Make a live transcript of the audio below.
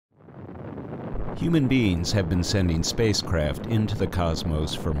Human beings have been sending spacecraft into the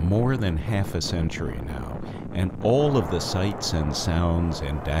cosmos for more than half a century now, and all of the sights and sounds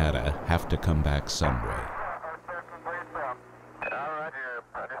and data have to come back some way.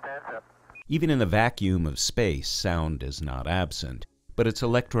 Even in the vacuum of space, sound is not absent, but it's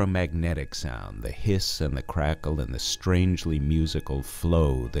electromagnetic sound, the hiss and the crackle and the strangely musical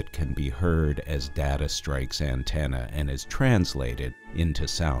flow that can be heard as data strikes antenna and is translated into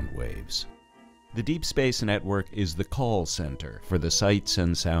sound waves. The Deep Space Network is the call center for the sights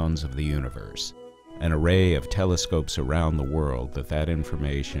and sounds of the universe, an array of telescopes around the world that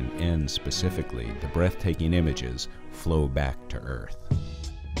information and specifically the breathtaking images flow back to Earth.